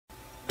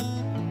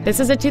This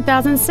is a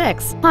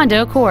 2006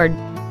 Honda Accord.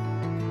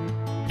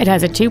 It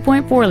has a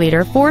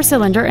 2.4-liter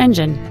four-cylinder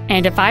engine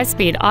and a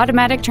 5-speed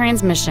automatic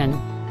transmission.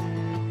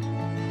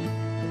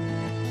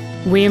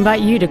 We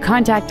invite you to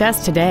contact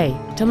us today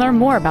to learn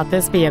more about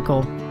this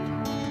vehicle.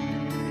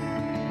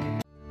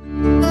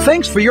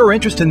 Thanks for your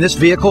interest in this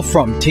vehicle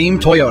from Team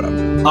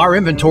Toyota. Our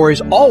inventory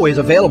is always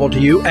available to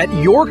you at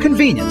your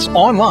convenience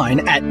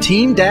online at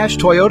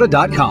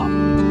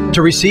team-toyota.com.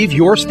 To receive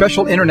your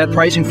special internet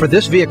pricing for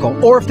this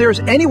vehicle, or if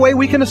there's any way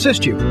we can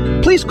assist you,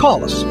 please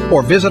call us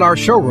or visit our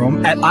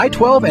showroom at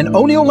I-12 and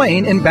O'Neill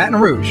Lane in Baton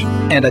Rouge,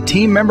 and a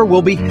team member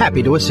will be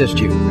happy to assist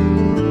you.